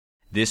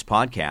This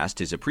podcast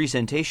is a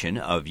presentation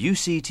of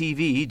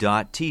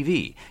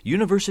UCTV.tv,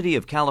 University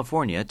of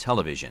California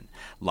Television.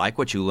 Like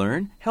what you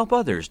learn? Help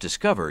others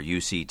discover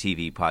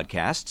UCTV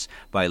podcasts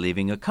by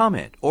leaving a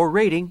comment or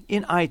rating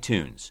in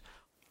iTunes.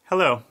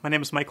 Hello, my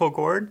name is Michael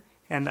Gord,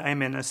 and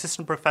I'm an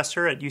assistant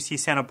professor at UC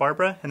Santa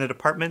Barbara in the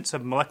departments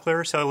of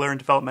Molecular, Cellular, and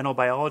Developmental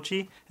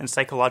Biology and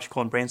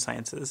Psychological and Brain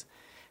Sciences.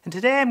 And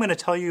today I'm going to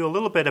tell you a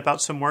little bit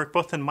about some work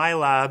both in my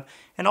lab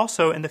and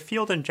also in the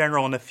field in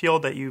general, in a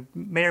field that you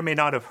may or may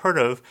not have heard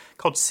of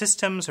called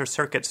systems or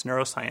circuits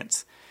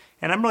neuroscience.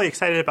 And I'm really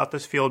excited about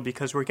this field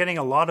because we're getting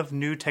a lot of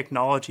new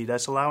technology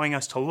that's allowing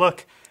us to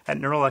look at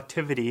neural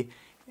activity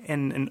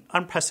in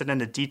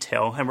unprecedented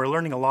detail, and we're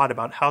learning a lot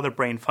about how the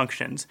brain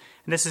functions.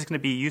 And this is going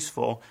to be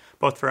useful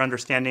both for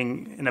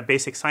understanding in a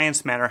basic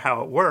science manner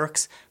how it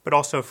works, but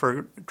also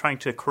for trying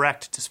to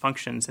correct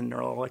dysfunctions in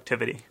neural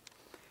activity.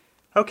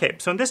 Okay,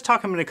 so in this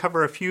talk I'm going to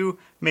cover a few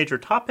major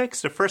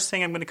topics. The first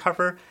thing I'm going to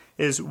cover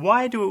is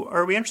why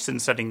are we interested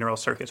in studying neural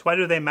circuits? Why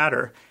do they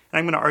matter? And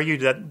I'm going to argue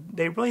that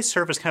they really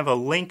serve as kind of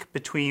a link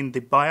between the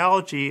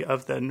biology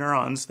of the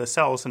neurons, the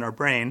cells in our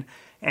brain,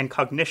 and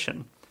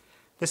cognition.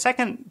 The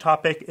second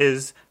topic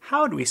is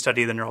how do we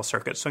study the neural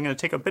circuits? So I'm going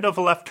to take a bit of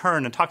a left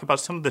turn and talk about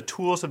some of the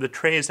tools of the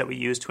trades that we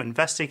use to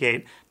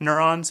investigate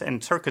neurons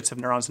and circuits of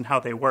neurons and how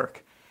they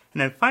work.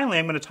 And then finally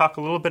I'm going to talk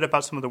a little bit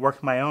about some of the work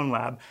in my own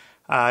lab,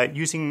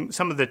 using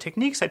some of the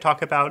techniques I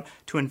talk about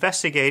to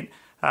investigate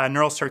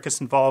neural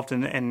circuits involved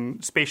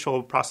in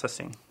spatial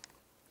processing.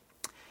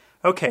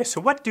 Okay, so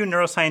what do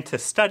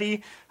neuroscientists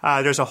study?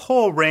 There's a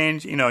whole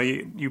range,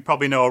 you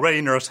probably know already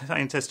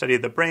neuroscientists study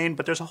the brain,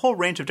 but there's a whole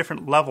range of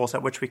different levels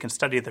at which we can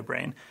study the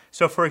brain.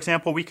 So for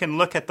example, we can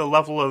look at the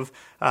level of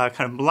kind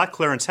of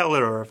molecular and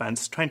cellular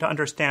events, trying to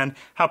understand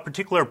how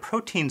particular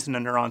proteins in the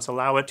neurons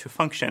allow it to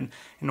function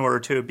in order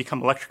to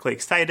become electrically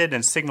excited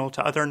and signal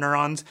to other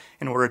neurons,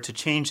 in order to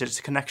change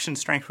its connection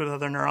strength with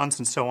other neurons,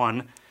 and so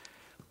on.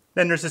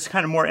 Then there's this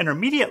kind of more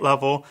intermediate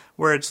level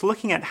where it's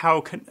looking at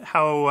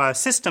how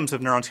systems of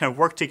neurons kind of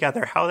work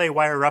together, how they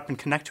wire up and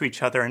connect to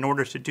each other in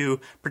order to do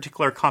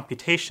particular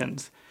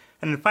computations.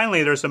 And then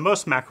finally, there's the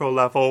most macro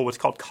level, what's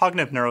called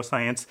cognitive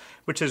neuroscience,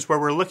 which is where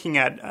we're looking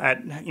at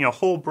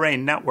whole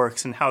brain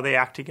networks and how they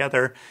act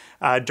together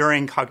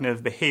during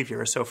cognitive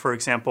behavior. So, for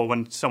example,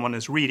 when someone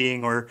is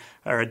reading or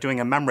doing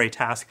a memory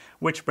task,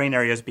 which brain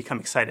areas become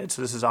excited?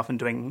 So this is often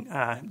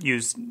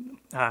uses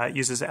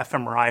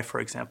fMRI, for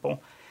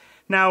example.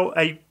 Now,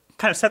 I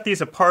kind of set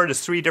these apart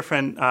as three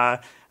different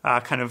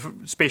kind of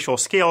spatial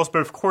scales, but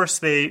of course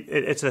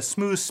it's a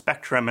smooth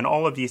spectrum, and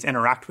all of these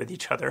interact with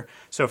each other.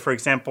 So, for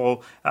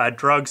example,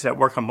 drugs that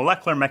work on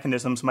molecular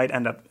mechanisms might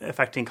end up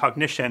affecting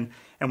cognition,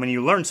 and when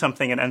you learn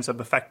something, it ends up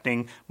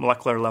affecting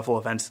molecular level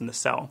events in the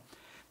cell.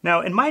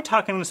 Now, in my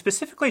talk, I'm going to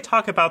specifically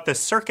talk about the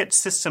circuit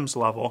systems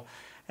level.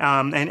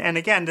 And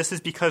again, this is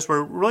because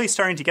we're really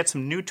starting to get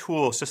some new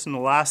tools just in the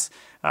last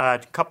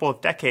couple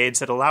of decades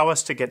that allow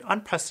us to get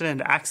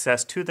unprecedented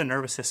access to the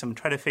nervous system and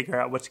try to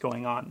figure out what's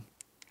going on.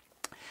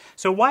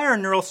 So why are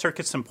neural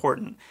circuits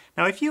important?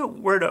 Now, if you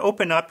were to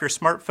open up your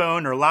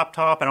smartphone or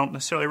laptop, I don't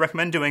necessarily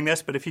recommend doing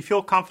this, but if you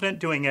feel confident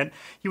doing it,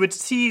 you would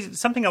see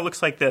something that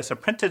looks like this, a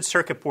printed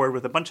circuit board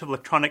with a bunch of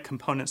electronic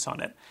components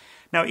on it.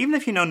 Now, even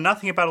if you know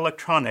nothing about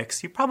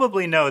electronics, you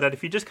probably know that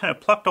if you just kind of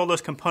plucked all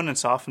those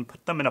components off and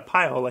put them in a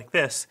pile like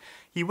this,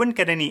 you wouldn't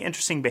get any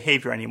interesting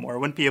behavior anymore. You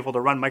wouldn't be able to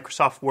run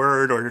Microsoft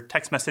Word or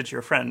text message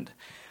your friend.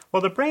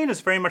 Well, the brain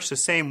is very much the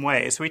same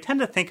way. So we tend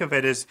to think of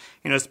it as,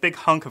 this big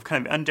hunk of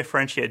kind of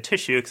undifferentiated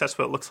tissue, because that's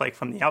what it looks like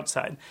from the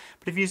outside.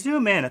 But if you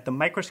zoom in at the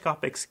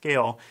microscopic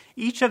scale,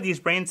 each of these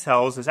brain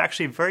cells is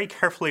actually very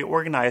carefully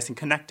organized and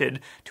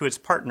connected to its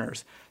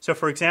partners. So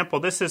for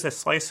example, this is a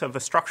slice of a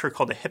structure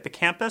called the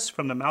hippocampus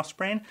from the mouse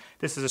brain.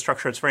 This is a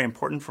structure that's very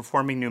important for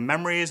forming new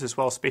memories as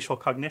well as spatial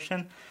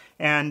cognition.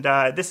 And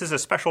this is a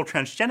special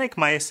transgenic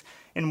mice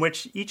in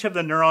which each of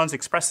the neurons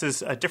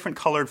expresses a different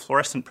colored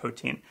fluorescent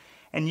protein.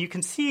 And you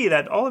can see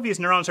that all of these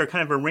neurons are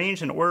kind of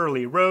arranged in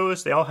orderly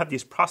rows. They all have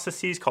these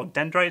processes called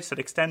dendrites that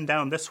extend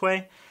down this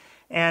way.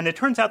 And it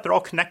turns out they're all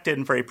connected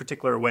in very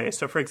particular ways.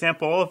 So for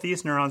example, all of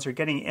these neurons are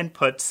getting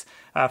inputs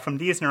from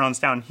these neurons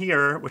down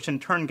here, which in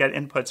turn get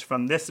inputs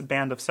from this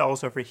band of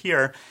cells over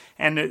here.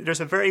 And there's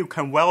a very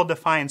kind of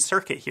well-defined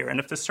circuit here. And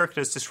if the circuit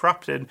is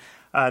disrupted,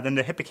 then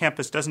the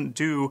hippocampus doesn't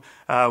do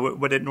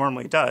what it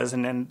normally does.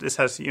 And this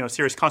has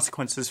serious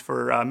consequences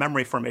for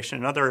memory formation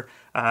and other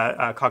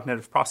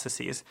cognitive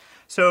processes.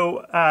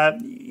 So,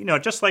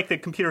 just like the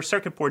computer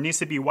circuit board needs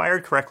to be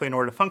wired correctly in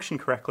order to function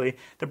correctly,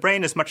 the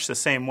brain is much the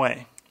same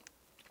way.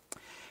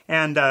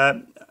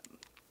 And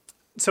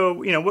so,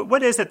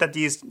 what is it that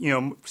these,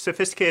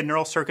 sophisticated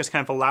neural circuits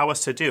kind of allow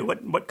us to do?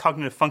 What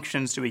cognitive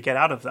functions do we get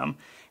out of them?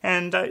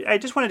 And I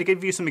just wanted to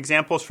give you some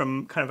examples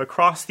from kind of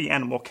across the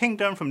animal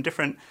kingdom, from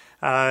different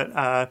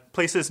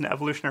places in the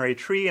evolutionary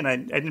tree, and I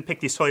didn't pick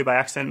these solely by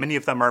accident. Many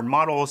of them are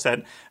models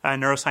that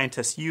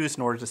neuroscientists use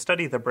in order to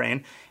study the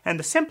brain. And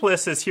the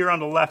simplest is here on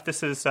the left.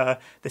 This is the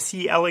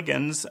C.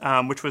 elegans,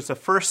 which was the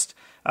first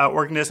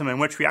organism in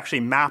which we actually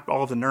mapped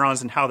all of the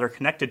neurons and how they're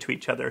connected to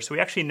each other. So we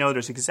actually know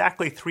there's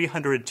exactly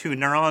 302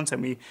 neurons,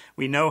 and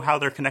we know how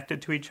they're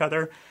connected to each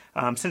other.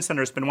 Since then,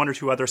 there's been one or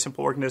two other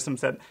simple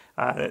organisms that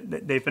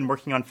they've been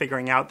working on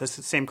figuring out this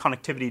same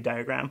connectivity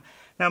diagram.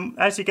 Now,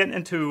 as you get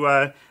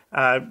into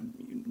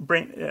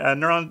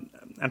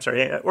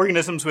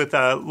organisms with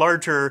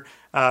larger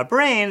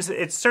brains,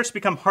 it starts to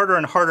become harder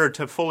and harder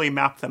to fully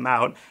map them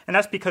out, and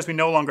that's because we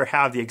no longer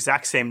have the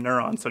exact same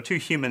neurons. So two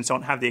humans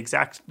don't have the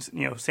exact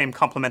same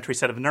complementary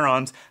set of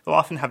neurons. They'll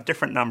often have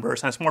different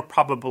numbers, and it's more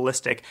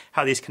probabilistic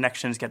how these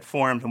connections get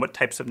formed and what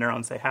types of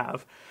neurons they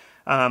have.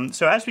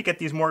 So as we get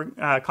these more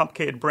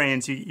complicated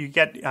brains, you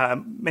get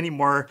many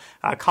more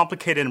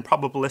complicated and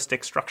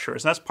probabilistic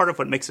structures, and that's part of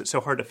what makes it so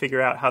hard to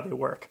figure out how they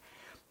work.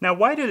 Now,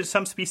 why do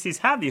some species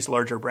have these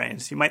larger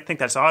brains? You might think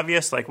that's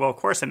obvious, like, well, of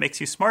course, it makes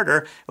you smarter,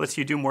 it lets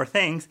you do more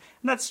things.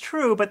 And that's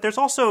true, but there's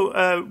also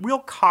a real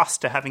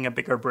cost to having a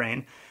bigger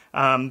brain.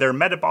 They're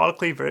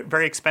metabolically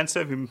very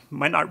expensive. You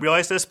might not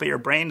realize this, but your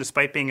brain,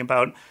 despite being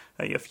about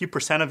a few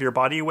percent of your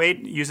body weight,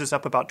 uses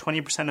up about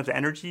 20% of the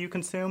energy you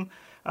consume.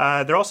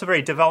 They're also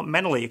very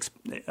developmentally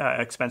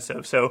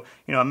expensive. So,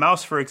 a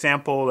mouse, for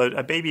example,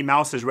 a baby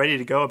mouse is ready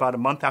to go about a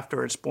month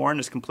after it's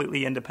born, is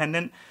completely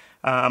independent.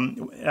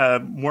 A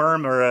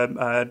worm or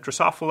a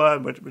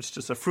Drosophila, which is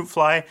just a fruit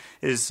fly,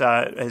 is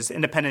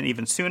independent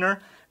even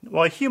sooner.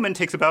 While a human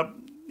takes about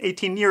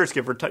 18 years,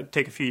 give or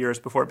take a few years,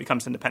 before it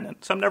becomes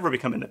independent. Some never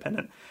become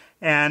independent.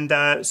 And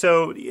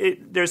so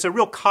there's a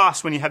real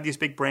cost when you have these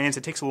big brains.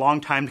 It takes a long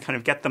time to kind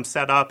of get them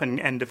set up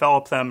and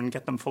develop them and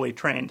get them fully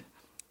trained.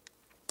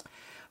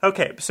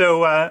 Okay,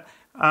 so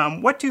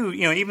what do,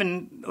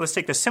 even let's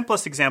take the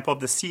simplest example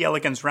of the C.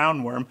 elegans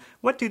roundworm.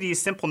 What do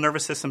these simple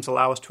nervous systems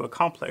allow us to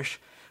accomplish?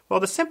 Well,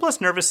 the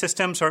simplest nervous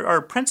systems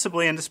are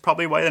principally, and this is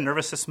probably why the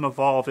nervous system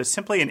evolved, is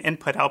simply an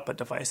input-output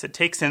device. It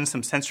takes in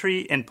some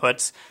sensory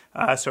inputs,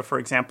 so for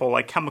example,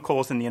 like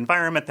chemicals in the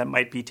environment that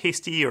might be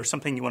tasty or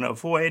something you want to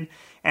avoid,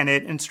 and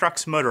it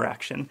instructs motor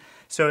action.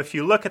 So if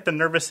you look at the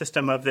nervous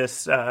system of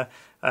this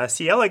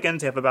C.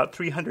 elegans, they have about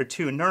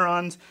 302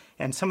 neurons,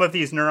 and some of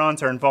these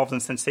neurons are involved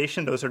in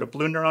sensation. Those are the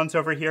blue neurons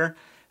over here.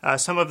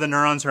 Some of the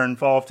neurons are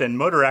involved in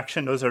motor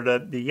action. Those are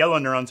the yellow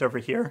neurons over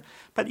here.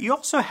 But you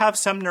also have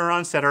some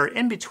neurons that are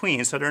in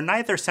between. So they're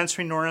neither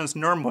sensory neurons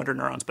nor motor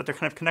neurons, but they're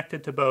kind of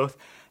connected to both.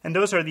 And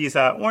those are these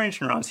orange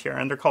neurons here,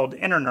 and they're called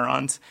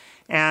interneurons.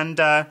 And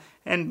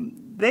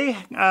they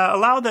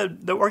allow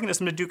the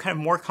organism to do kind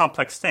of more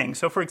complex things.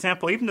 So, for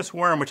example, even this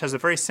worm, which has a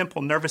very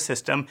simple nervous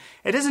system,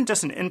 it isn't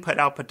just an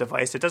input-output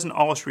device. It doesn't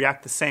always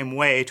react the same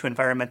way to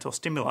environmental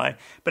stimuli,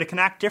 but it can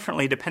act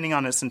differently depending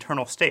on its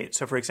internal state.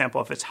 So, for example,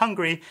 if it's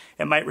hungry,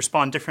 it might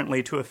respond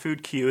differently to a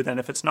food cue than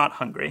if it's not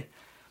hungry.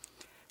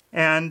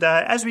 And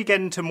as we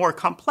get into more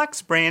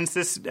complex brains,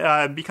 this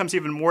becomes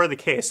even more the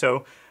case.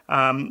 So,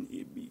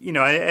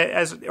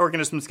 as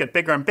organisms get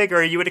bigger and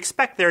bigger, you would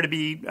expect there to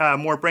be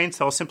more brain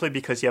cells simply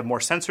because you have more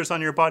sensors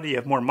on your body, you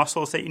have more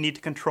muscles that you need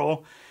to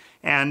control.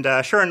 And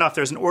sure enough,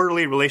 there's an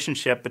orderly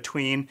relationship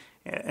between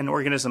an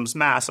organism's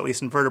mass, at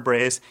least in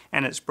vertebrates,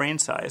 and its brain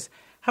size.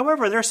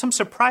 However, there are some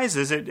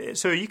surprises.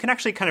 So you can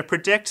actually kind of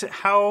predict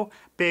how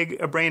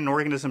big a brain an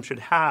organism should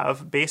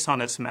have based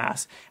on its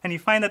mass. And you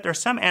find that there are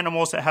some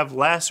animals that have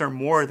less or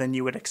more than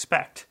you would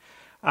expect.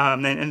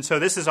 And so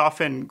this is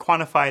often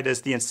quantified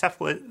as the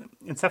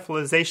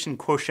encephalization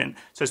quotient.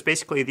 So it's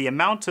basically the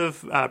amount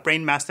of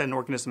brain mass that an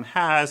organism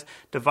has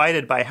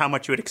divided by how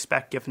much you would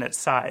expect given its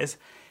size.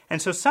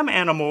 And so some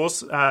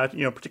animals,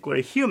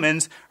 particularly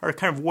humans, are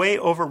kind of way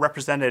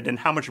overrepresented in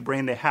how much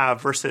brain they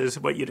have versus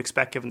what you'd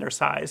expect given their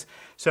size.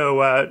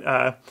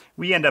 So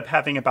we end up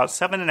having about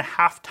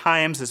 7.5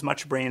 times as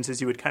much brains as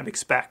you would kind of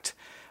expect.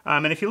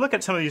 And if you look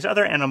at some of these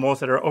other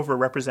animals that are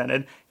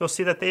overrepresented, you'll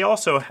see that they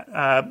also,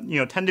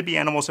 tend to be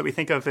animals that we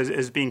think of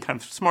as being kind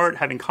of smart,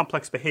 having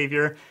complex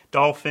behavior: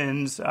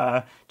 dolphins,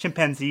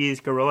 chimpanzees,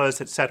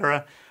 gorillas,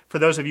 etc. For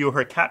those of you who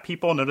are cat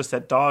people, notice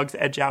that dogs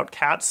edge out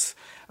cats.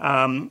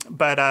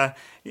 But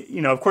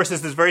of course,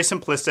 this is very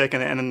simplistic,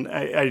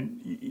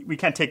 and we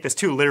can't take this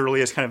too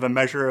literally as kind of a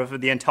measure of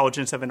the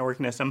intelligence of an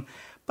organism.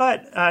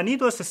 But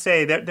needless to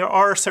say, there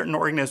are certain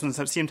organisms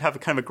that seem to have a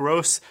kind of a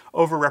gross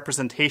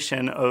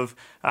overrepresentation of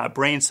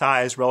brain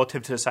size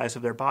relative to the size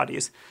of their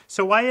bodies.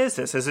 So why is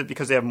this? Is it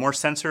because they have more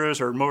sensors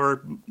or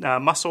more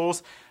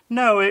muscles?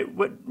 No,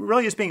 what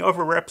really is being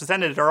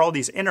overrepresented are all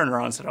these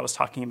interneurons that I was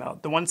talking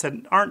about, the ones that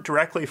aren't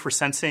directly for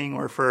sensing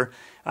or for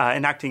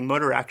enacting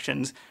motor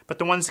actions, but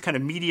the ones kind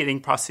of mediating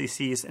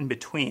processes in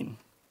between.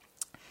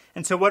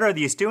 And so what are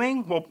these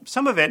doing? Well,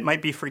 some of it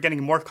might be for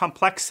getting more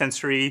complex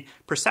sensory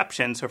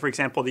perception. So, for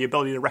example, the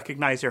ability to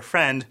recognize your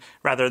friend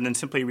rather than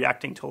simply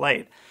reacting to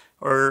light.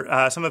 Or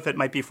some of it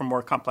might be for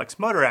more complex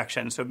motor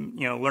action. So,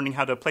 learning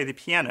how to play the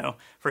piano,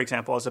 for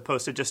example, as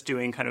opposed to just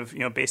doing kind of,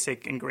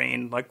 basic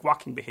ingrained like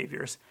walking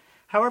behaviors.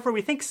 However,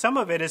 we think some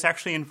of it is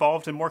actually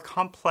involved in more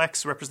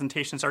complex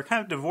representations that are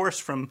kind of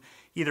divorced from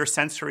either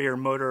sensory or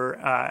motor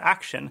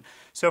action.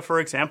 So, for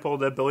example,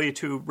 the ability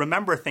to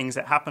remember things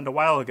that happened a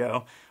while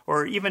ago,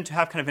 or even to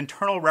have kind of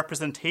internal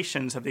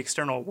representations of the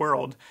external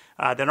world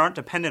that aren't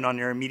dependent on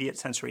your immediate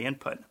sensory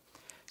input.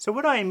 So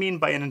what do I mean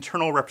by an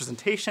internal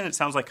representation? It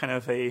sounds like kind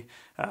of a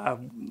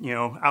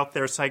out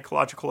there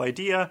psychological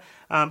idea,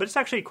 but it's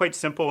actually quite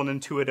simple and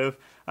intuitive.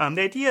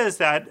 The idea is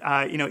that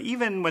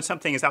even when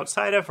something is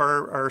outside of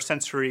our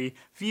sensory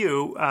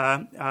view,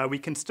 we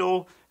can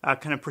still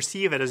kind of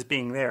perceive it as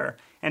being there.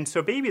 And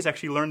so babies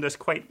actually learn this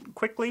quite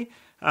quickly.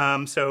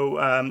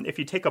 If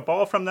you take a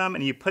ball from them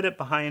and you put it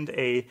behind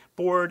a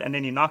board and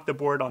then you knock the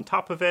board on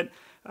top of it,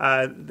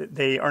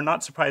 they are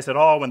not surprised at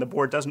all when the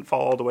board doesn't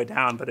fall all the way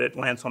down, but it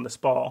lands on this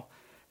ball.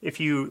 If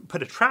you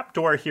put a trap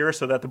door here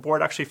so that the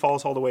board actually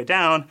falls all the way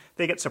down,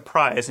 they get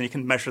surprised, and you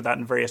can measure that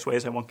in various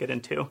ways I won't get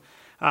into.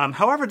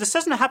 However, this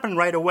doesn't happen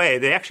right away.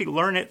 They actually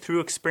learn it through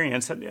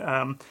experience,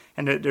 and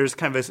there's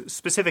kind of a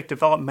specific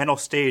developmental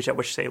stage at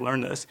which they learn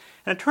this.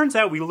 And it turns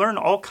out we learn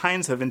all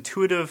kinds of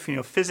intuitive,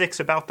 physics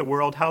about the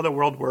world, how the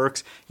world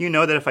works. You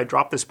know that if I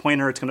drop this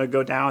pointer, it's going to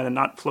go down and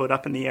not float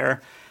up in the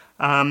air.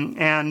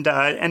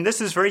 And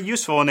this is very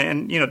useful,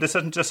 and this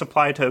doesn't just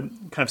apply to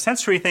kind of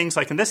sensory things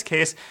like in this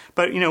case,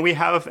 but we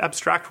have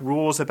abstract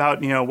rules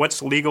about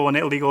what's legal and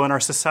illegal in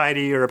our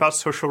society, or about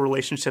social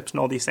relationships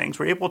and all these things.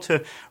 We're able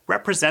to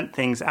represent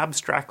things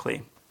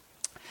abstractly.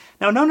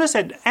 Now, notice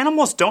that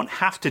animals don't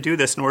have to do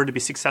this in order to be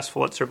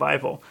successful at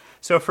survival.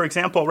 So, for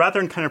example, rather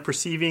than kind of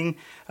perceiving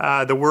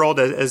the world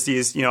as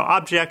these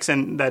objects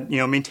and that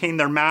maintain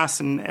their mass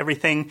and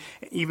everything,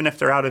 even if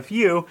they're out of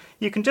view,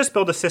 you can just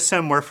build a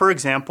system where, for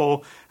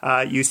example,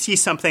 you see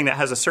something that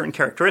has a certain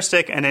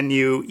characteristic and then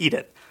you eat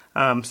it.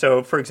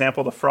 So, for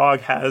example, the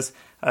frog has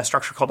a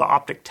structure called the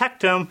optic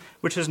tectum,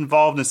 which is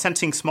involved in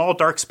sensing small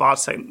dark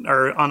spots that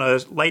are on a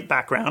light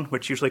background,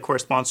 which usually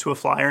corresponds to a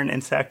fly or an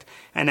insect,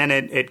 and then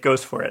it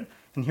goes for it.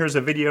 And here's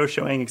a video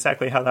showing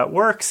exactly how that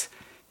works.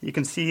 You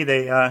can see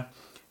they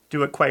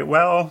do it quite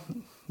well.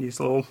 These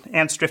little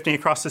ants drifting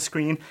across the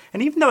screen.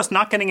 And even though it's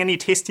not getting any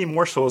tasty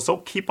morsels, they'll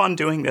keep on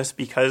doing this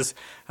because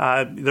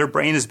their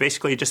brain has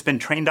basically just been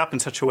trained up in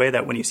such a way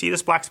that when you see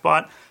this black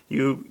spot,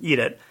 you eat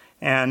it.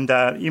 And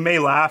you may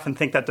laugh and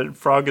think that the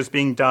frog is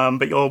being dumb,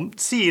 but you'll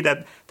see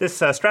that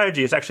this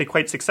strategy is actually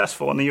quite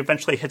successful, and he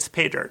eventually hits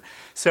pay dirt.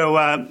 So,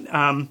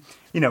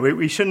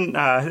 we shouldn't.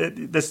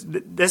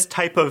 This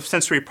type of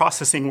sensory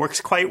processing works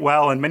quite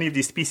well, and many of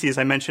these species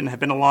I mentioned have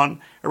been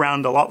around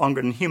a lot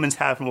longer than humans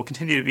have, and will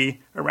continue to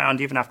be around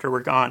even after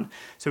we're gone.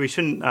 So we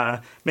shouldn't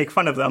make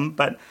fun of them,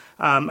 but.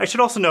 I should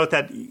also note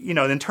that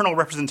the internal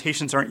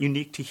representations aren't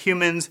unique to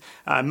humans.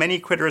 Many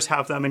critters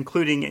have them,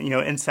 including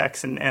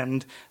insects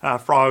and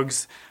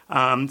frogs.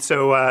 But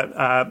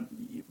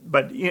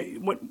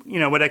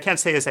what I can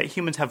say is that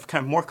humans have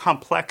kind of more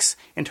complex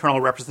internal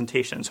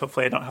representations.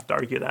 Hopefully, I don't have to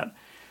argue that.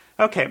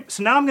 Okay,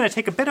 so now I'm going to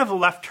take a bit of a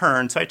left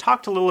turn. So I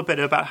talked a little bit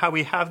about how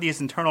we have these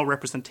internal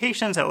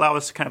representations that allow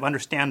us to kind of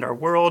understand our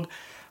world.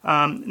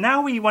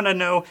 Now we want to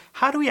know,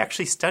 how do we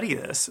actually study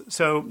this?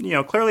 So,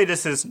 clearly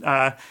this is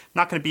not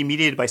going to be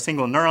mediated by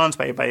single neurons,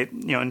 by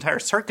entire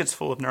circuits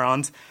full of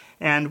neurons.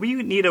 And we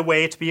need a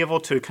way to be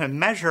able to kind of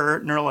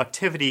measure neural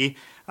activity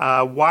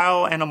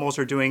while animals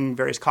are doing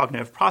various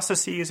cognitive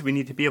processes. We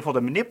need to be able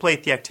to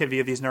manipulate the activity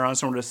of these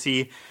neurons in order to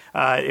see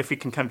if we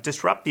can kind of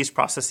disrupt these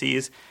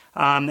processes.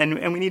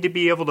 And we need to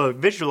be able to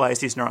visualize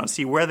these neurons,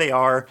 see where they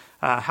are,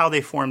 how they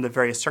form the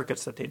various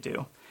circuits that they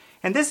do.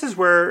 And this is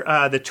where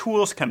the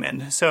tools come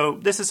in. So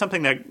this is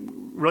something that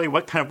really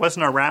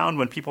wasn't around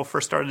when people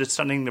first started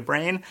studying the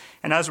brain.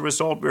 And as a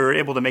result, we were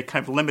able to make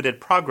kind of limited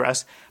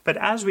progress. But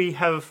as we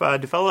have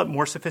developed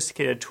more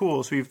sophisticated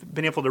tools, we've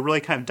been able to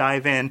really kind of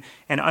dive in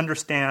and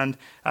understand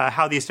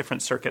how these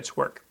different circuits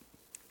work.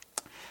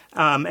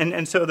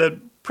 And so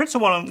the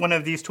principal one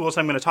of these tools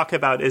I'm going to talk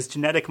about is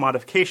genetic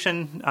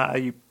modification.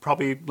 You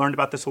probably learned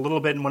about this a little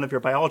bit in one of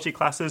your biology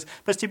classes,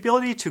 but it's the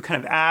ability to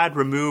kind of add,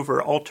 remove,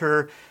 or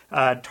alter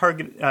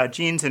target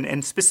genes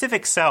in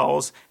specific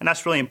cells, and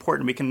that's really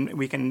important.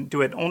 We can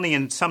do it only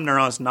in some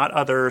neurons, not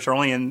others, or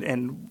only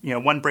in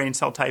one brain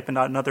cell type and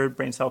not another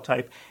brain cell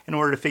type, in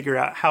order to figure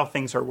out how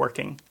things are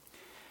working.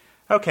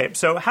 Okay,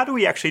 so how do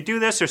we actually do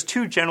this? There's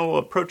two general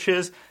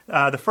approaches.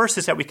 The first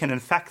is that we can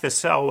infect the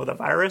cell with a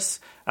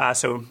virus.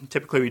 So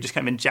typically we just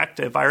kind of inject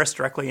a virus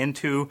directly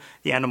into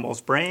the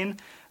animal's brain.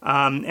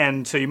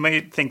 And so you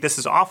might think this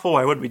is awful.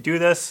 Why would we do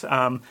this?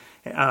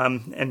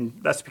 And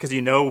that's because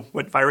you know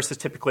what viruses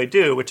typically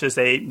do, which is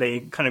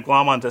they kind of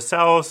glom onto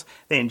cells,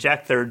 they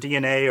inject their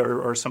DNA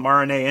or some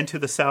RNA into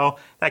the cell,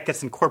 that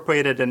gets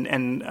incorporated and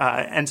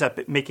ends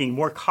up making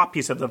more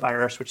copies of the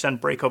virus, which then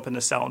break open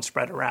the cell and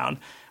spread around.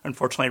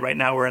 Unfortunately, right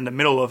now we're in the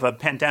middle of a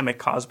pandemic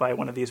caused by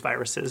one of these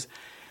viruses.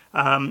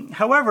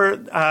 However,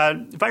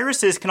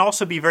 viruses can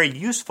also be very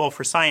useful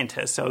for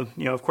scientists. So,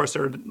 of course,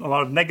 there are a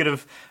lot of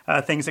negative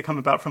things that come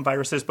about from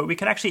viruses, but we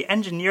can actually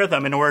engineer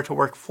them in order to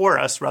work for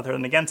us rather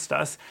than against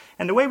us.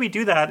 And the way we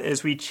do that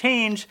is we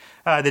change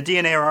the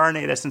DNA or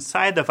RNA that's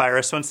inside the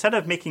virus. So instead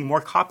of making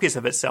more copies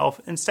of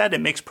itself, instead it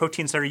makes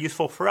proteins that are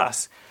useful for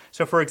us.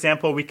 So, for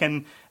example, we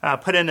can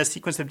put in a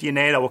sequence of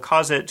DNA that will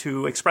cause it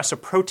to express a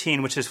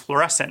protein which is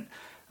fluorescent.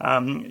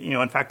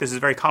 In fact, this is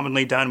very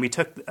commonly done. We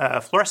took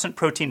fluorescent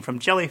protein from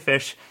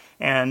jellyfish,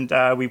 and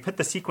we put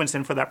the sequence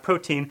in for that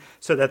protein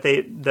so that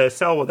the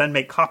cell will then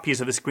make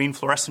copies of this green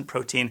fluorescent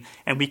protein,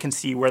 and we can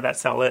see where that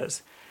cell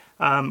is.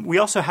 We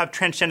also have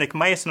transgenic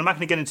mice, and I'm not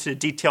going to get into the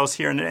details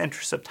here in the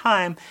interest of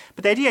time,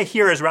 but the idea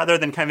here is rather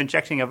than kind of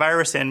injecting a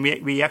virus in,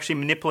 we actually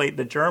manipulate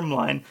the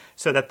germline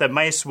so that the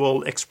mice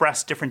will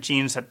express different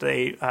genes that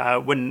they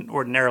wouldn't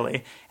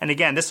ordinarily. And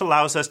again, this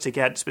allows us to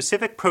get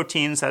specific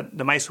proteins that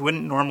the mice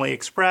wouldn't normally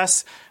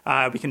express.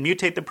 We can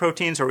mutate the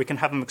proteins, or we can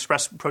have them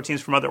express proteins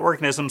from other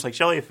organisms like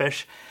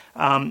jellyfish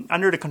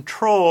under the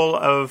control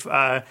of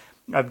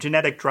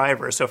genetic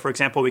drivers. So, for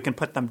example, we can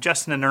put them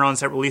just in the neurons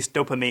that release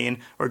dopamine,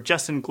 or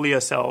just in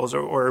glia cells,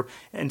 or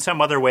in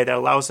some other way that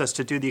allows us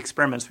to do the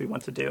experiments we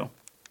want to do.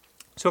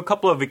 So a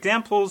couple of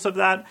examples of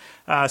that.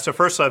 So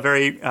first, a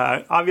very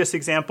obvious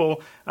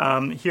example.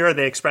 Here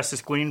they express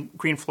this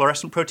green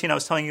fluorescent protein I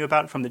was telling you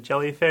about from the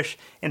jellyfish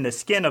in the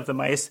skin of the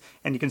mice.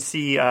 And you can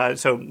see,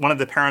 so one of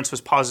the parents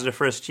was positive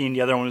for this gene,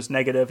 the other one was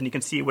negative, and you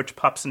can see which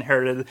pups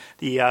inherited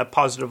the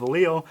positive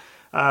allele.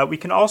 We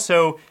can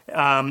also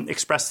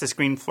express this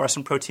green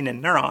fluorescent protein in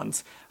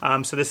neurons.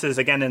 So this is,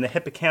 again, in the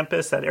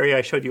hippocampus, that area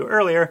I showed you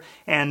earlier.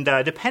 And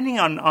depending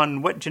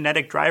on what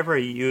genetic driver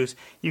you use,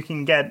 you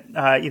can get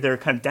either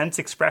kind of dense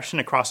expression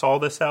across all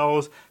the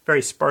cells,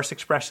 very sparse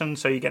expression.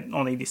 So you get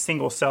only these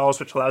single cells,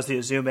 which allows you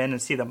to zoom in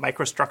and see the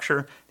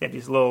microstructure. They have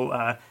these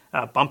little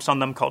bumps on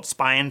them called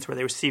spines where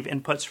they receive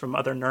inputs from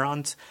other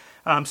neurons.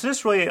 So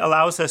this really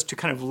allows us to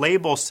kind of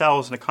label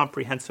cells in a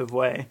comprehensive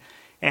way.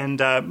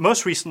 And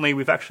most recently,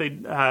 we've actually,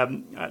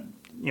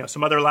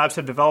 some other labs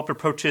have developed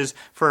approaches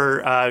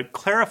for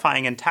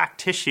clarifying intact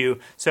tissue.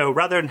 So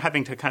rather than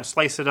having to kind of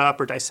slice it up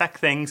or dissect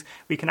things,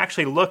 we can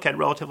actually look at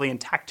relatively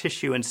intact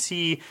tissue and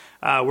see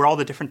where all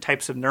the different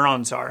types of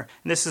neurons are.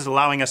 And this is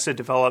allowing us to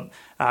develop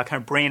kind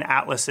of brain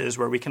atlases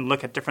where we can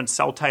look at different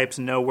cell types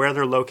and know where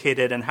they're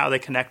located and how they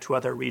connect to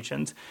other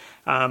regions.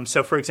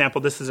 So, for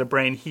example, this is a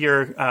brain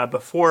here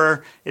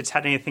before it's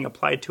had anything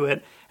applied to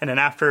it. And then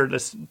after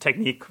this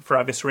technique, for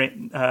obvious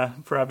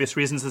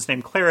reasons, is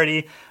named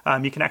Clarity,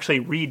 you can actually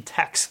read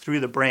text through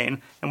the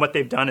brain. And what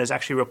they've done is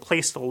actually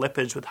replace the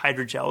lipids with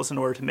hydrogels in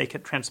order to make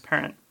it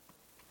transparent.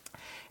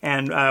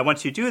 And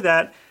once you do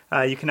that,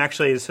 you can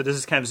actually, so this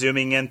is kind of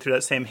zooming in through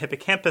that same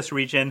hippocampus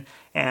region,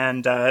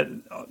 and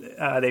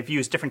they've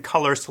used different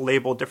colors to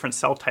label different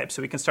cell types.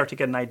 So we can start to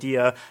get an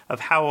idea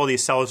of how all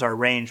these cells are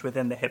arranged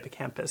within the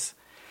hippocampus.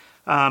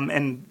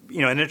 In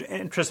the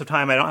interest of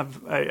time,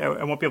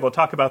 I won't be able to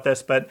talk about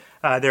this, but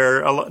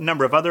there are a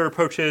number of other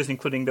approaches,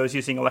 including those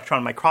using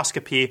electron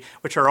microscopy,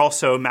 which are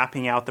also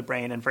mapping out the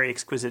brain in very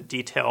exquisite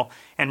detail.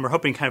 And we're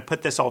hoping to kind of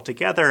put this all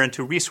together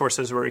into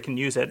resources where we can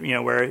use it,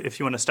 where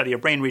if you want to study a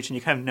brain region,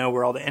 you kind of know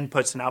where all the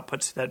inputs and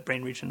outputs to that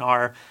brain region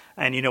are,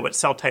 and you know what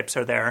cell types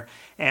are there.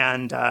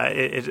 And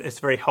it's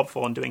very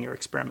helpful in doing your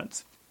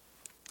experiments.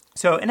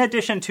 So in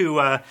addition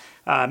to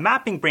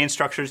mapping brain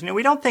structures,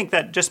 we don't think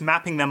that just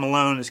mapping them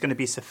alone is going to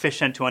be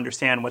sufficient to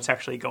understand what's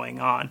actually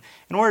going on.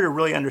 In order to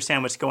really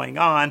understand what's going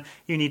on,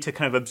 you need to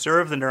kind of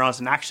observe the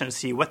neurons in action and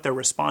see what they're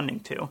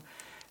responding to.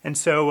 And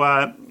so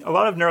a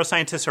lot of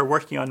neuroscientists are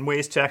working on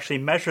ways to actually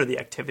measure the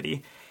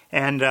activity.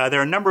 And there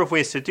are a number of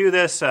ways to do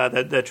this.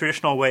 The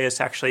traditional way is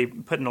to actually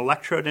put an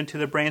electrode into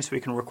the brain so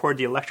we can record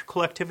the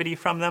electrical activity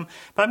from them.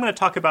 But I'm going to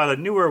talk about a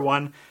newer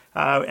one.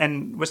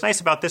 And what's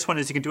nice about this one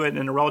is you can do it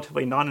in a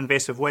relatively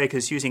non-invasive way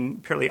because it's using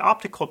purely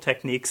optical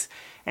techniques.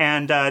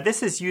 And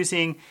this is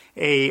using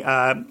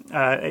again,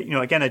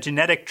 a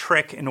genetic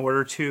trick in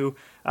order to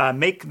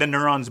make the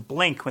neurons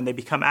blink when they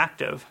become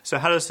active. So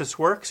how does this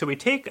work? So we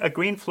take a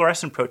green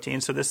fluorescent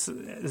protein. So this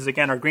is,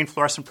 again, our green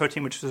fluorescent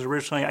protein, which was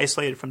originally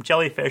isolated from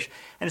jellyfish.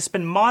 And it's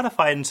been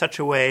modified in such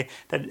a way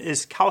that it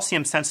is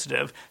calcium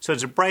sensitive. So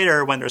it's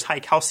brighter when there's high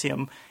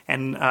calcium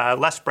and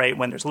less bright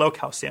when there's low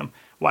calcium.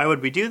 Why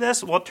would we do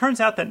this? Well, it turns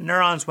out that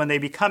neurons, when they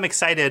become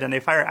excited and they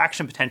fire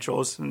action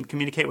potentials and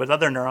communicate with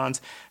other neurons,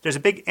 there's a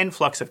big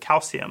influx of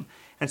calcium.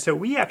 And so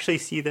we actually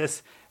see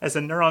this as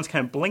the neurons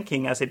kind of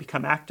blinking as they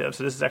become active.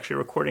 So this is actually a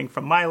recording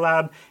from my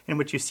lab in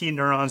which you see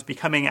neurons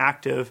becoming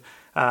active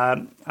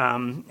so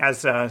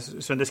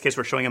in this case,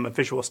 we're showing them a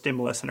visual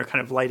stimulus, and they're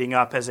kind of lighting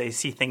up as they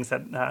see things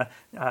that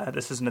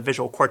this is in the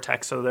visual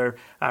cortex. So they're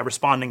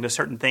responding to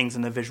certain things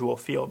in the visual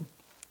field.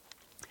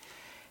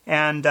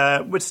 And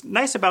what's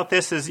nice about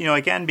this is,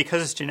 again,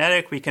 because it's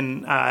genetic, we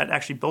can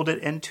actually build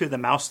it into the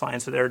mouse line.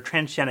 So there are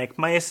transgenic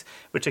mice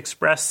which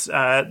express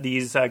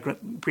these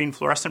green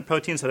fluorescent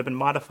proteins that have been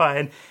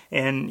modified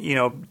in,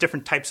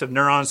 different types of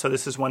neurons. So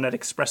this is one that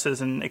expresses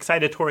in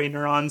excitatory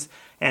neurons.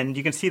 And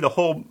you can see the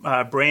whole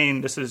brain,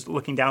 this is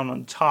looking down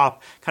on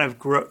top, kind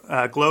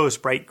of glows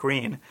bright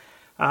green.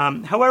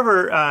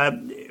 However,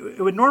 it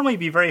would normally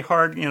be very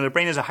hard. The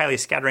brain is a highly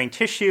scattering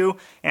tissue,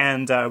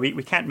 and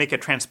we can't make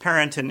it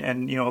transparent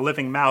in a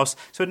living mouse.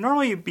 So it would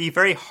normally be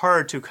very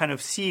hard to kind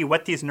of see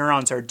what these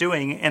neurons are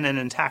doing in an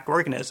intact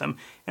organism.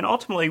 And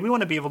ultimately, we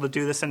want to be able to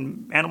do this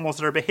in animals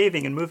that are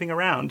behaving and moving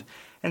around.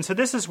 And so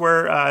this is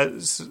where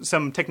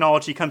some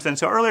technology comes in.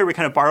 So earlier we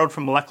kind of borrowed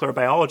from molecular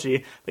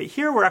biology, but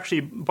here we're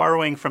actually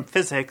borrowing from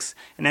physics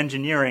and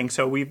engineering.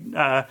 So we've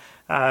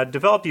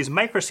developed these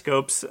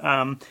microscopes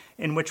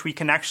in which we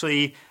can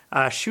actually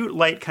shoot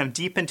light kind of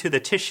deep into the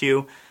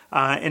tissue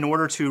in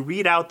order to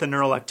read out the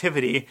neural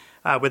activity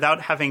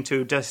without having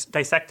to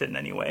dissect it in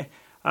any way.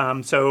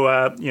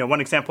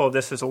 One example of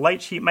this is a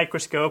light sheet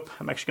microscope.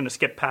 I'm actually going to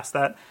skip past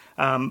that,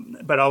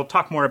 but I'll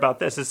talk more about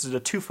this. This is a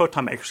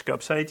 2-photon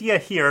microscope. So the idea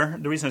here,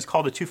 the reason it's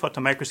called a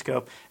 2-photon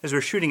microscope, is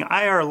we're shooting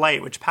IR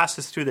light, which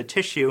passes through the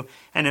tissue,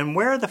 and then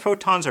where the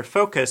photons are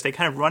focused, they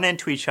kind of run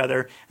into each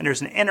other, and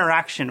there's an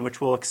interaction which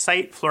will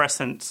excite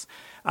fluorescence,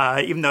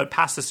 even though it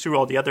passes through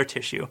all the other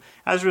tissue.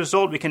 As a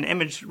result, we can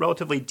image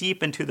relatively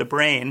deep into the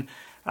brain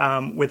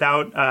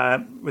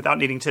without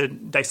needing to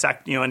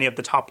dissect any of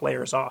the top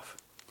layers off.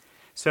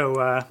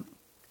 So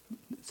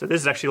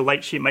this is actually a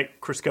light sheet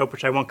microscope,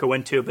 which I won't go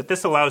into, but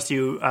this allows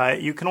you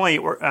can only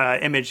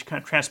image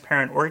kind of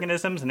transparent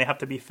organisms, and they have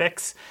to be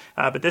fixed.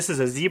 But this is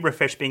a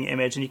zebrafish being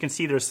imaged, and you can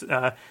see there's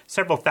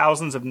several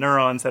thousands of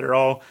neurons that are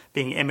all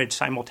being imaged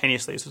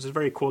simultaneously. So it's a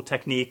very cool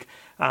technique.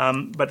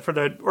 But for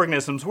the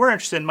organisms we're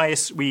interested in,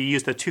 mice, we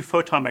use the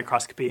 2-photon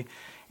microscopy.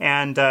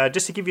 And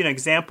just to give you an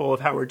example of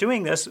how we're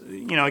doing this,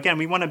 again,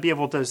 we want to be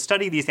able to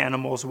study these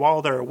animals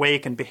while they're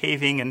awake and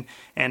behaving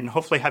and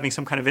hopefully having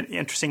some kind of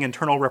interesting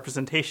internal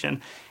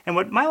representation. And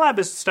what my lab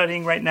is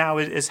studying right now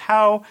is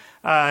how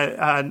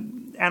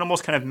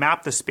animals kind of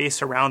map the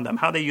space around them,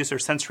 how they use their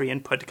sensory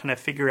input to kind of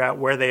figure out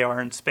where they are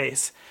in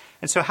space.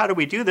 And so how do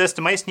we do this?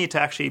 The mice need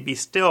to actually be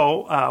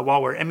still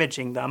while we're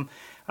imaging them.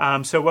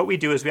 So what we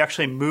do is we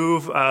actually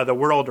move the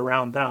world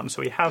around them.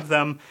 So we have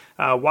them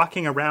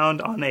walking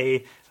around on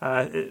a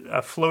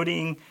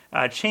floating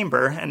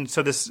chamber, and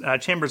so this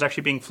chamber is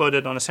actually being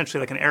floated on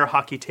essentially like an air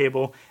hockey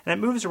table, and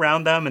it moves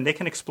around them, and they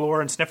can explore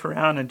and sniff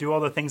around and do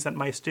all the things that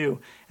mice do.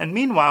 And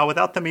meanwhile,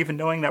 without them even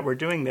knowing that we're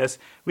doing this,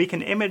 we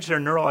can image their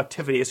neural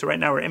activity. So right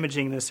now we're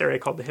imaging this area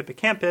called the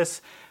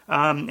hippocampus,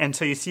 and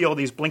so you see all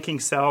these blinking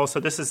cells.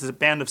 So this is a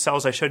band of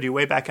cells I showed you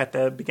way back at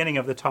the beginning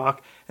of the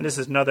talk, and this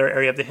is another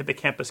area of the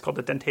hippocampus called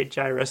the dentate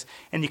gyrus,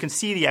 and you can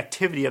see the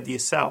activity of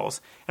these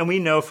cells. And we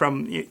know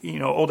from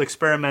old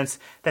experiments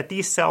that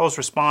these cells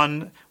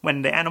respond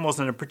when the animal's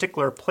in a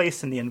particular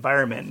place in the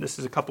environment. This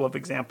is a couple of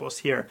examples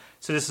here.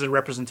 So this is a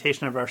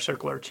representation of our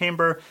circular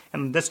chamber,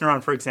 and this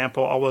neuron, for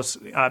example, always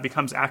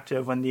becomes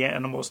active when the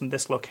animal's in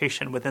this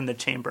location within the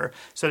chamber.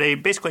 So they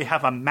basically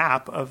have a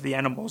map of the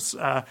animal's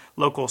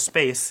local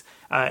space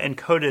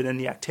encoded in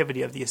the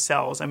activity of these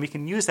cells, and we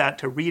can use that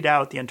to read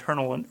out the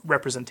internal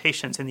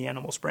representations in the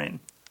animal's brain.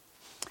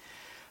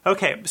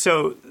 Okay,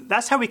 so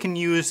that's how we can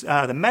use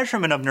the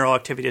measurement of neural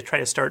activity to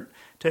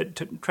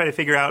try to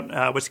figure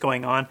out what's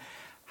going on.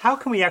 How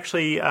can we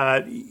actually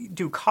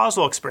do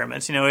causal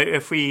experiments?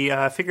 If we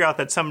figure out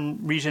that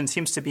some region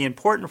seems to be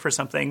important for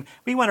something,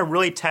 we want to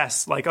really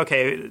test, like,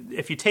 okay,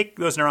 if you take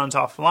those neurons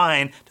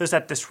offline, does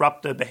that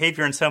disrupt the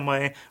behavior in some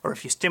way? Or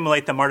if you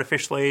stimulate them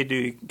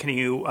artificially, can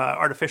you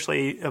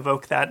artificially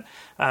evoke that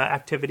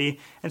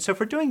activity? And so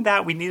for doing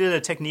that, we needed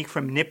a technique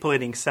for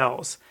manipulating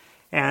cells.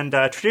 And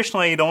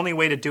traditionally, the only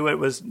way to do it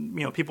was,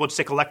 people would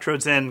stick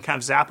electrodes in, kind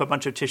of zap a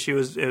bunch of tissue.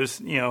 It was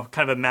kind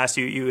of a mess.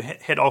 You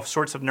hit all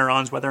sorts of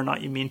neurons, whether or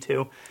not you mean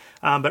to.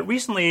 But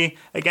recently,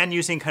 again,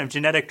 using kind of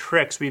genetic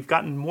tricks, we've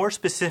gotten more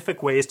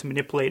specific ways to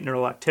manipulate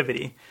neural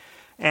activity.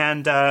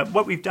 And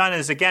what we've done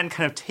is, again,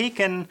 kind of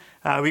taken,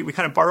 we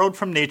kind of borrowed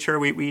from nature.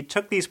 We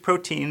took these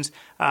proteins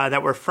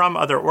that were from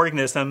other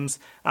organisms.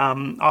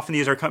 Often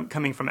these are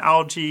coming from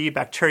algae,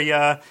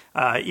 bacteria,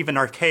 even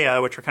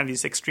archaea, which are kind of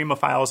these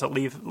extremophiles that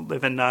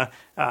live in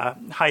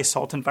high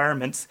salt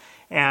environments.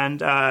 And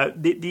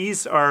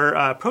these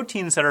are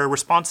proteins that are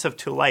responsive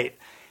to light.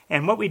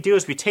 And what we do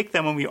is we take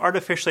them and we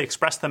artificially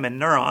express them in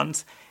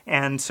neurons.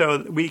 And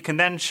so we can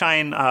then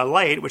shine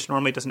light, which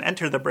normally doesn't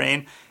enter the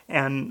brain,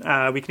 and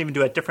we can even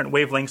do it at different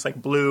wavelengths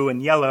like blue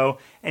and yellow,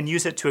 and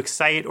use it to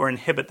excite or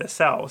inhibit the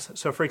cells.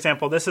 So for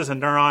example, this is a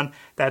neuron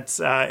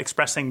that's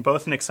expressing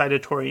both an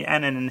excitatory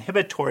and an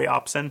inhibitory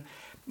opsin.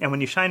 And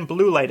when you shine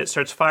blue light, it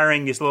starts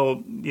firing these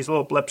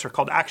little blips are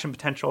called action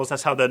potentials.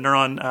 That's how the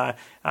neuron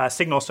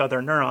signals to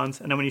other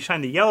neurons. And then when you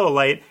shine the yellow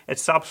light, it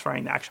stops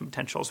firing the action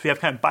potentials. We have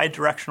kind of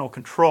bidirectional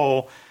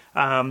control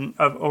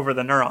over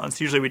the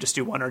neurons. Usually we just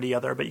do one or the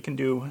other, but you can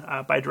do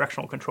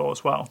bidirectional control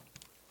as well.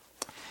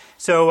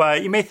 So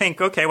you may think,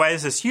 okay, why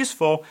is this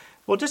useful?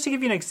 Well, just to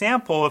give you an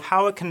example of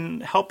how it can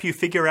help you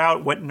figure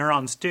out what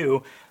neurons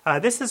do,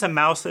 this is a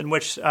mouse in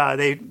which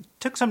they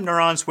took some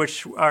neurons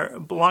which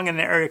belong in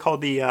an area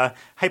called the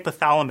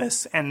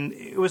hypothalamus. And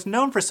it was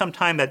known for some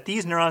time that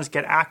these neurons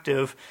get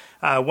active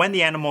when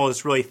the animal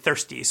is really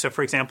thirsty. So,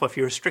 for example, if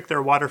you restrict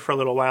their water for a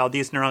little while,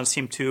 these neurons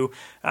seem to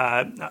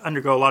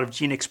undergo a lot of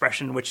gene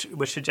expression, which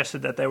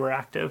suggested that they were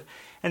active.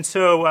 And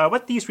so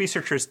what these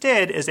researchers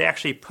did is they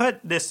actually put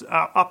this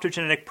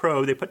optogenetic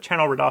probe, they put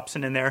channel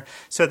rhodopsin in there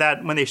so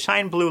that when they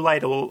shine blue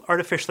light, it will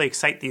artificially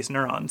excite these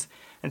neurons.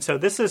 And so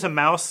this is a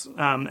mouse,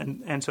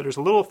 and so there's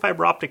a little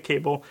fiber optic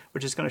cable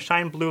which is going to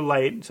shine blue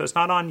light, so it's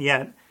not on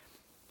yet.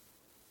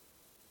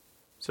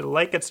 So the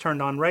light gets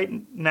turned on right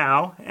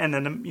now, and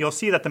then you'll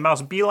see that the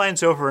mouse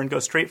beelines over and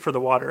goes straight for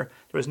the water.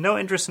 There was no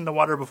interest in the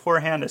water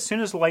beforehand. As soon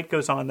as the light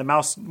goes on, the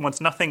mouse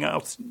wants nothing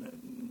else,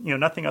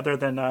 nothing other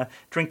than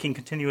drinking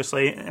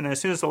continuously. And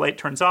as soon as the light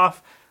turns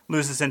off,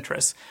 loses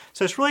interest.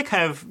 So it's really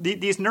kind of,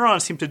 these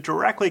neurons seem to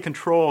directly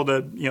control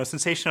the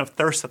sensation of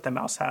thirst that the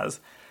mouse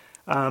has.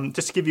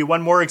 Just to give you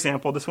one more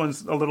example, this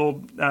one's a little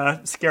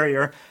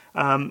scarier.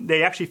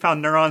 They actually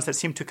found neurons that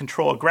seem to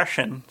control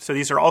aggression. So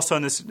these are also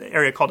in this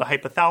area called a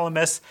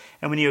hypothalamus.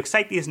 And when you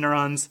excite these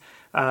neurons,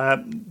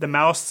 the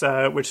mouse,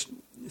 so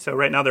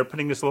right now they're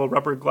putting this little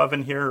rubber glove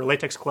in here, or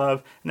latex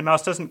glove, and the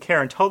mouse doesn't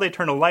care until they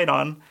turn a light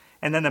on,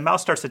 and then the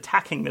mouse starts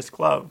attacking this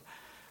glove.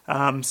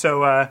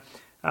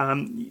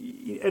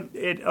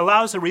 It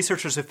allows the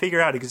researchers to figure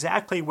out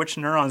exactly which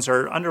neurons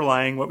are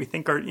underlying what we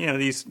think are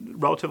these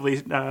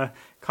relatively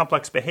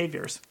complex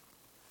behaviors.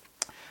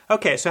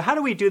 Okay, so how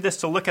do we do this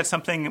to look at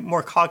something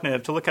more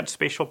cognitive, to look at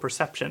spatial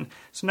perception?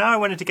 So now I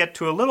wanted to get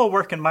to a little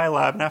work in my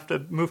lab, and I have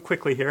to move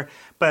quickly here,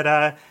 but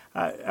I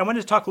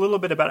wanted to talk a little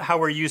bit about how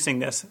we're using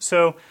this.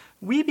 So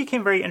we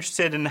became very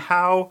interested in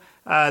how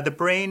the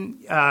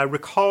brain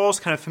recalls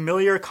kind of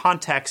familiar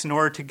context in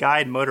order to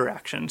guide motor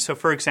action. So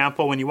for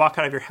example, when you walk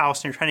out of your house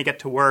and you're trying to get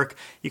to work,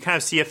 you kind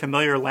of see a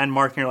familiar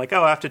landmark and you're like,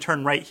 oh, I have to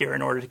turn right here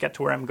in order to get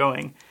to where I'm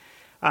going.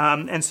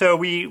 And so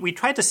we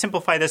tried to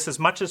simplify this as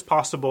much as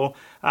possible.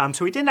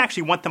 So we didn't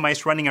actually want the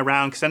mice running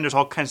around because then there's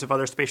all kinds of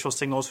other spatial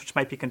signals which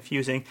might be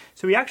confusing.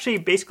 So we actually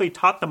basically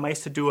taught the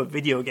mice to do a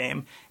video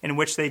game in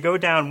which they go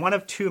down one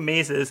of two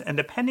mazes, and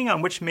depending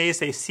on which maze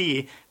they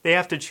see, they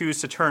have to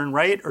choose to turn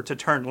right or to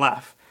turn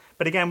left.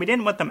 But again, we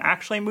didn't want them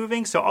actually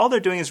moving, so all they're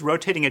doing is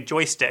rotating a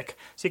joystick.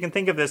 So you can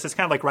think of this as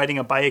kind of like riding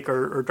a bike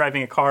or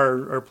driving a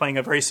car or playing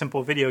a very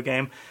simple video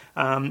game.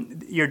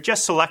 You're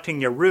just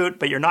selecting your route,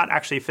 but you're not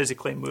actually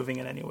physically moving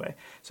in any way.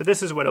 So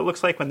this is what it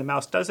looks like when the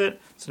mouse does it.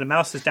 So the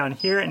mouse is down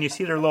here, and you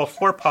see their little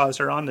forepaws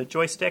are on the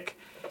joystick.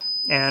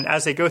 And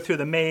as they go through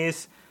the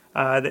maze,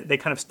 they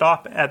kind of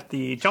stop at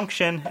the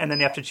junction, and then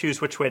they have to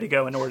choose which way to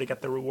go in order to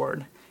get the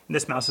reward. And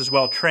this mouse is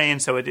well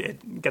trained, so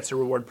it gets a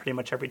reward pretty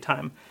much every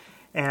time.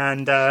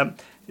 And,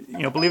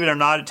 believe it or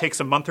not, it takes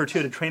a month or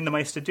two to train the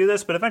mice to do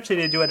this, but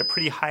eventually they do it at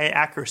pretty high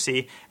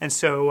accuracy. And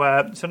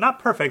so not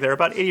perfect, they're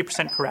about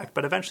 80% correct,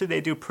 but eventually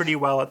they do pretty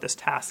well at this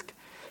task.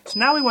 So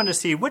now we want to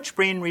see which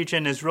brain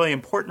region is really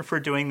important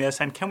for doing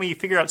this, and can we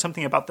figure out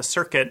something about the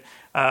circuit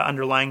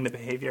underlying the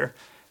behavior.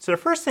 So the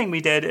first thing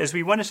we did is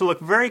we wanted to look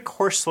very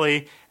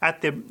coarsely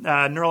at the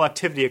neural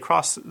activity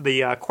across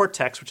the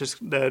cortex, which is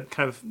the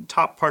kind of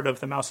top part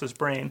of the mouse's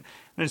brain.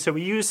 And so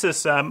we use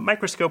this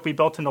microscope we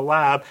built in the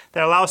lab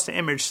that allows us to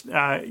image,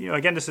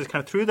 again, this is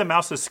kind of through the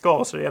mouse's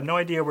skull, so they have no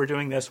idea we're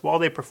doing this while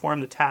they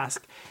perform the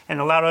task, and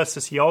allowed us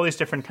to see all these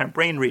different kind of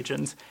brain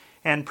regions.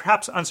 And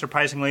perhaps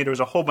unsurprisingly, there was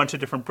a whole bunch of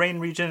different brain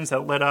regions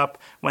that lit up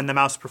when the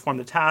mouse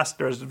performed the task.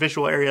 There's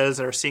visual areas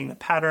that are seeing the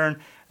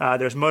pattern.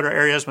 There's motor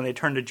areas when they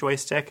turn the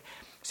joystick.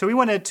 So we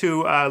wanted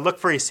to look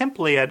very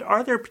simply at,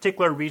 are there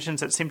particular regions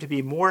that seem to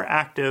be more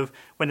active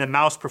when the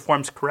mouse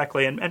performs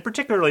correctly, and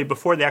particularly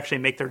before they actually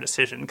make their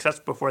decision, because that's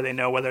before they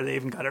know whether they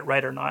even got it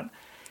right or not.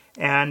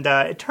 And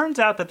it turns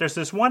out that there's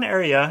this one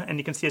area, and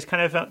you can see it's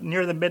kind of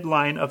near the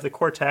midline of the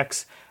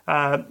cortex,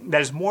 that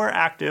is more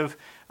active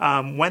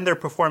when they're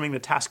performing the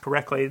task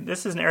correctly.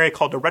 This is an area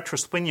called the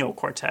retrosplenial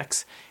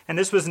cortex. And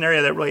this was an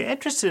area that really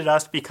interested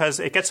us because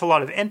it gets a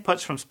lot of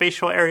inputs from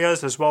spatial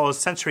areas as well as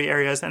sensory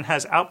areas, and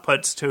has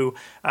outputs to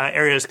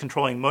areas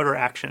controlling motor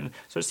action.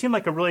 So it seemed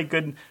like a really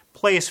good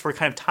place for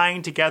kind of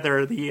tying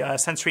together the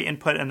sensory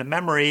input and the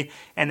memory,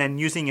 and then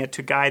using it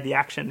to guide the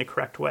action in the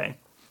correct way.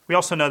 We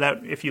also know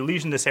that if you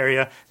lesion this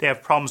area, they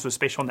have problems with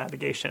spatial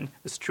navigation.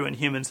 This is true in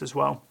humans as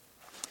well.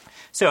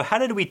 So how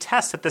did we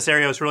test that this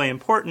area was really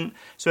important?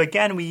 So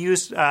again, we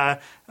used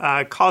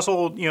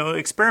causal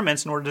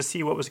experiments in order to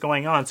see what was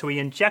going on. So we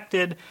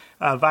injected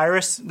a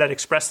virus that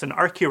expressed an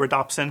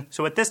archaerhodopsin.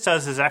 So what this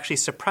does is actually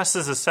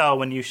suppresses a cell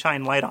when you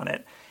shine light on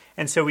it.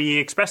 And so we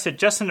expressed it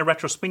just in the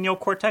retrosplenial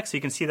cortex. So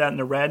you can see that in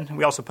the red.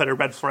 We also put a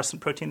red fluorescent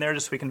protein there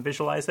just so we can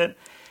visualize it.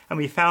 And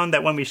we found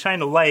that when we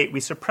shine a light, we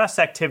suppress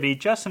activity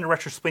just in the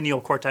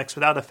retrosplenial cortex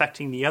without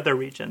affecting the other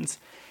regions.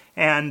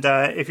 And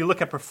if you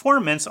look at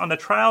performance, on the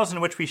trials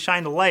in which we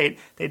shined a light,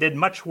 they did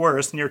much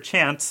worse, near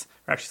chance,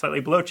 or actually slightly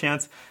below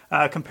chance,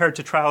 compared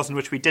to trials in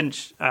which we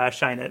didn't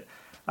shine it.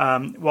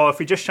 well, if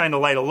we just shine a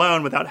light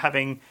alone without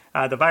having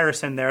the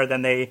virus in there,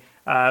 then they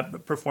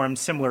perform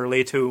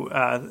similarly to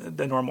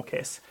the normal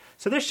case.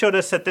 So this showed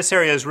us that this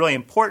area is really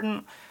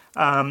important.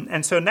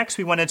 And so next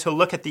we wanted to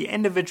look at the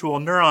individual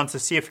neurons to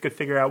see if we could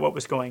figure out what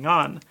was going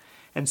on.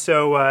 And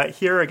so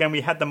here, again,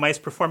 we had the mice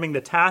performing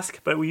the task,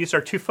 but we used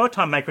our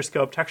 2-photon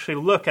microscope to actually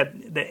look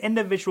at the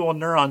individual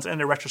neurons in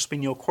the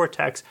retrosplenial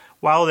cortex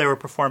while they were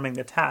performing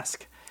the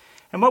task.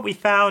 And what we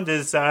found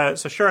is, so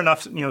sure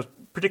enough,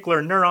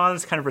 particular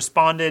neurons kind of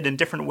responded in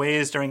different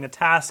ways during the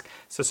task.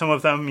 So some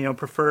of them,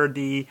 preferred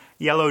the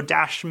yellow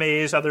dash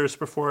maze. Others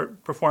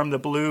performed the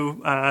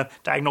blue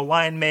diagonal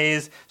line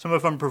maze. Some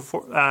of them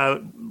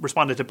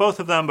responded to both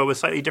of them, but with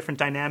slightly different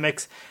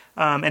dynamics.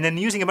 And then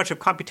using a bunch of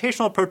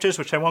computational approaches,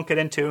 which I won't get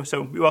into,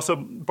 so we also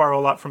borrow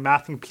a lot from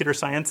math and computer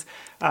science,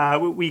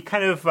 we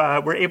kind of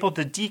were able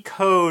to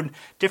decode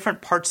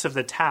different parts of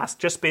the task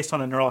just based on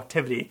the neural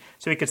activity.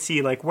 So we could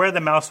see like where the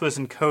mouse was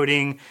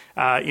encoding,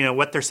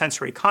 what their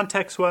sensory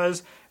context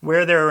was,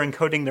 where they were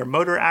encoding their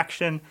motor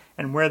action,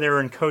 and where they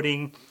were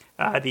encoding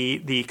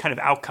the kind of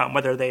outcome,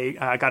 whether they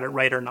got it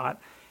right or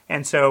not.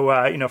 And so,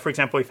 for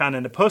example, we found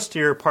in the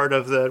posterior part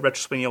of the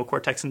retrosplenial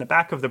cortex in the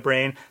back of the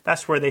brain,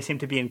 that's where they seem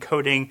to be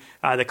encoding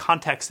the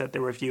context that they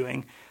were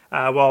viewing.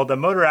 While the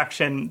motor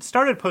action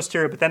started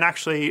posterior, but then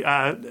actually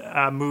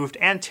moved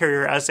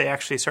anterior as they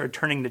actually started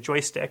turning the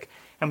joystick.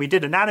 And we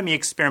did anatomy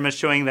experiments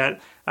showing that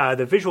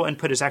the visual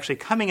input is actually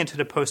coming into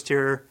the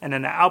posterior, and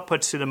then the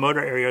outputs to the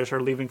motor areas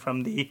are leaving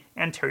from the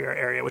anterior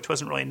area, which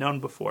wasn't really known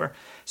before.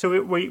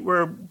 So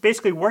we're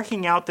basically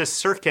working out this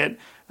circuit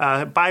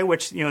by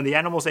which the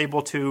animal is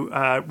able to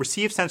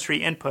receive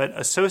sensory input,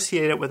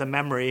 associate it with a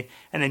memory,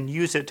 and then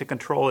use it to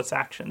control its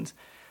actions.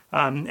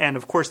 And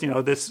of course,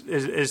 this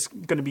is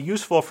going to be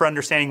useful for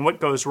understanding what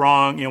goes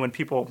wrong, when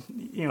people,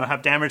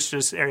 have damage to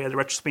this area of the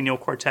retrosplenial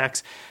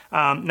cortex.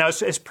 Now,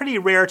 it's pretty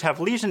rare to have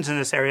lesions in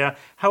this area.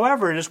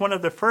 However, it is one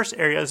of the first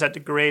areas that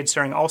degrades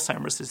during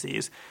Alzheimer's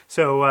disease.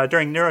 So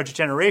during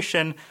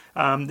neurodegeneration,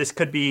 this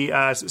could be,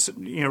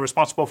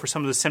 responsible for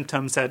some of the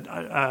symptoms that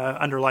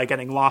underlie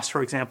getting lost,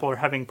 for example, or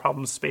having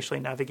problems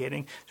spatially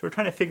navigating. So we're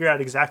trying to figure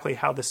out exactly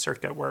how this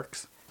circuit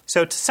works.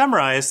 So to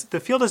summarize,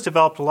 the field has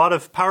developed a lot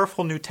of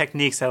powerful new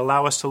techniques that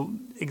allow us to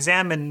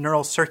examine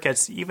neural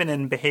circuits even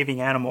in behaving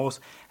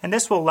animals. And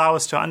this will allow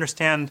us to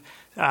understand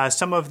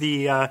some of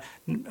the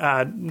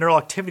neural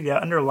activity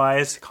that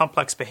underlies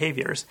complex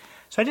behaviors.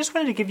 So I just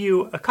wanted to give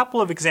you a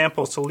couple of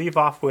examples to leave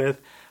off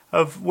with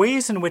of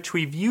ways in which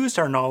we've used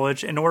our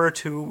knowledge in order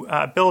to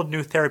build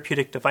new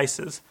therapeutic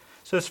devices.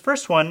 So this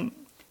first one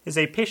is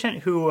a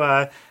patient who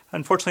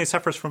unfortunately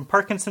suffers from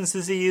Parkinson's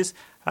disease.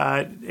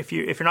 If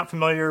you're not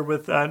familiar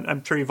with,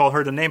 I'm sure you've all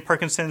heard the name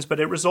Parkinson's, but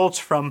it results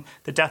from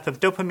the death of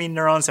dopamine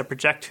neurons that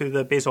project to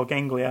the basal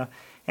ganglia.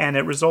 And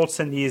it results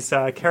in these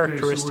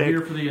characteristic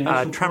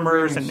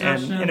tremors and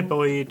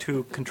inability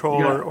to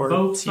control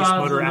or cease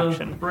motor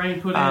action.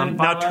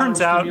 Now, it turns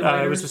out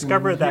it was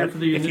discovered that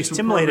if you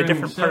stimulate a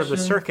different part of the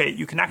circuit,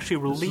 you can actually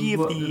relieve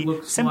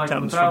the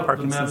symptoms from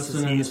Parkinson's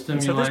disease.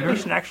 And so this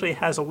patient actually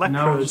has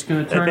electrodes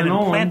that have been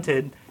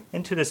implanted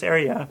into this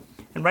area.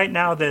 And right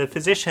now, the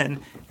physician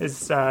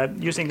is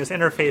using this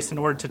interface in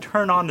order to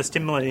turn on the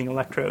stimulating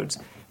electrodes.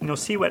 And you'll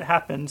see what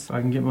happens. If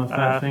I can get my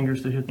fat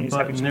fingers to hit the button. He's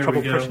having some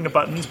trouble pushing the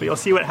buttons, but you'll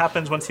see what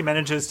happens once he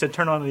manages to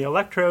turn on the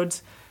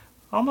electrodes.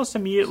 Almost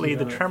immediately,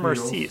 the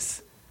tremors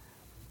cease.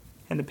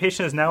 And the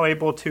patient is now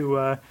able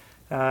to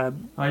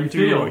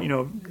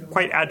do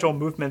quite agile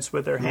movements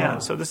with their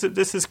hands. So this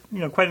is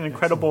quite an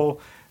incredible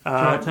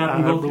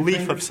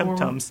relief of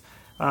symptoms.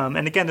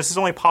 And again, this is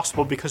only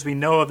possible because we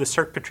know of the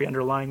circuitry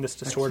underlying this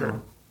disorder.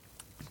 Excellent.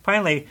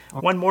 Finally,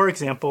 one more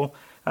example.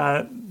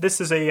 This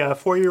is a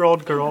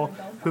 4-year-old girl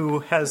who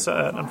has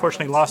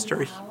unfortunately lost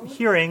her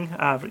hearing,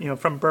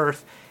 from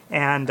birth,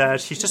 and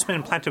she's just been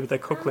implanted with a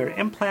cochlear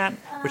implant,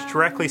 which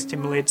directly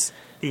stimulates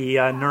the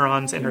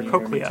neurons in her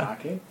cochlea.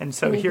 And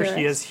so here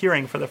she is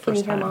hearing for the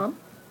first time. Can you hear Mom?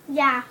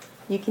 Yeah.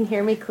 You can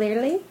hear me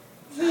clearly?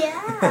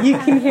 Yeah. You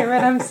can hear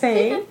what I'm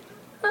saying?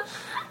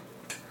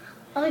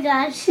 Oh my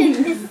gosh,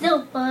 it's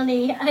so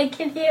funny. I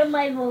can hear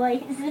my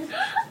voice.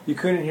 You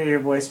couldn't hear your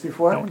voice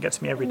before? That one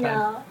gets me every time.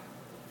 No.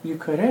 You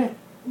couldn't?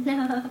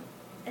 No.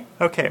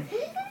 Okay.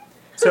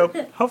 So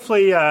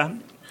hopefully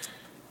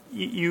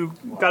you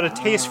got a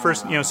taste for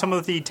some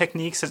of the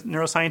techniques that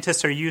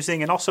neuroscientists are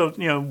using, and also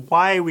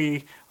why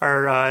we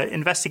are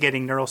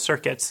investigating neural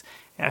circuits.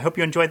 And I hope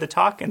you enjoyed the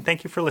talk, and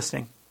thank you for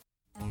listening.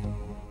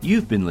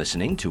 You've been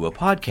listening to a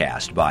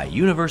podcast by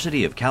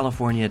University of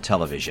California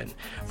Television.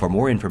 For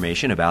more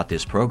information about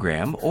this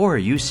program or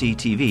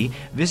UCTV,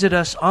 visit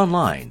us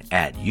online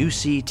at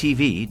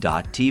uctv.tv.